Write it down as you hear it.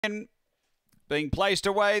being placed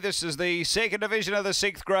away. This is the second division of the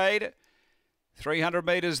 6th grade. 300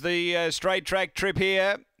 metres the straight track trip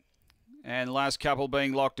here. And last couple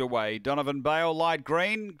being locked away. Donovan Bale, light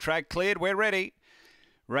green. Track cleared. We're ready.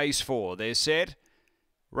 Race 4. They're set.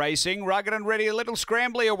 Racing, rugged and ready, a little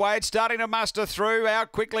scrambly away. It's starting to muster through.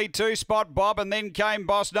 Out quickly, 2-Spot Bob, and then came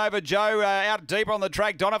Boss Nova Joe out deep on the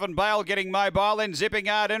track. Donovan Bale getting mobile, then zipping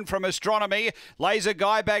hard in from Astronomy. Laser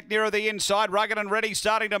Guy back nearer the inside. Rugged and ready,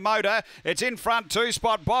 starting to motor. It's in front,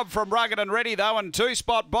 2-Spot Bob from Rugged and Ready, though, and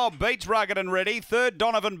 2-Spot Bob beats Rugged and Ready. Third,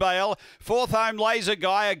 Donovan Bale. Fourth home, Laser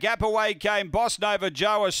Guy. A gap away came Boss Nova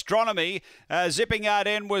Joe. Astronomy. Zipping hard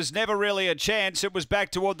in was never really a chance. It was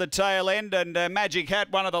back toward the tail end, and Magic Hat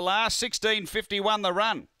one of the last. 16.51 the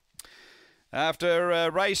run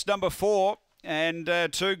after race number 4, and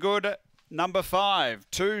too good number 5,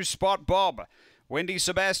 2-Spot Bob. Wendy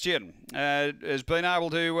Sebastian has been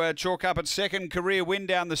able to chalk up its second career win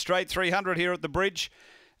down the straight 300 here at the bridge.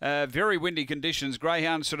 Very windy conditions.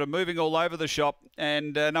 Greyhounds sort of moving all over the shop.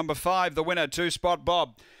 And number 5, the winner, 2-Spot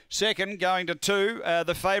Bob. Second, going to 2,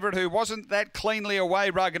 the favourite, who wasn't that cleanly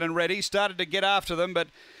away, Rugged and Ready. Started to get after them, but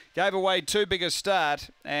gave away too big a start.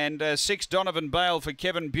 And 6, Donovan Bale for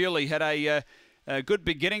Kevin Bewley had a good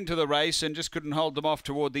beginning to the race and just couldn't hold them off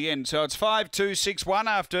toward the end. So it's 5-2-6-1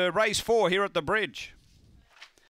 after race 4 here at the bridge.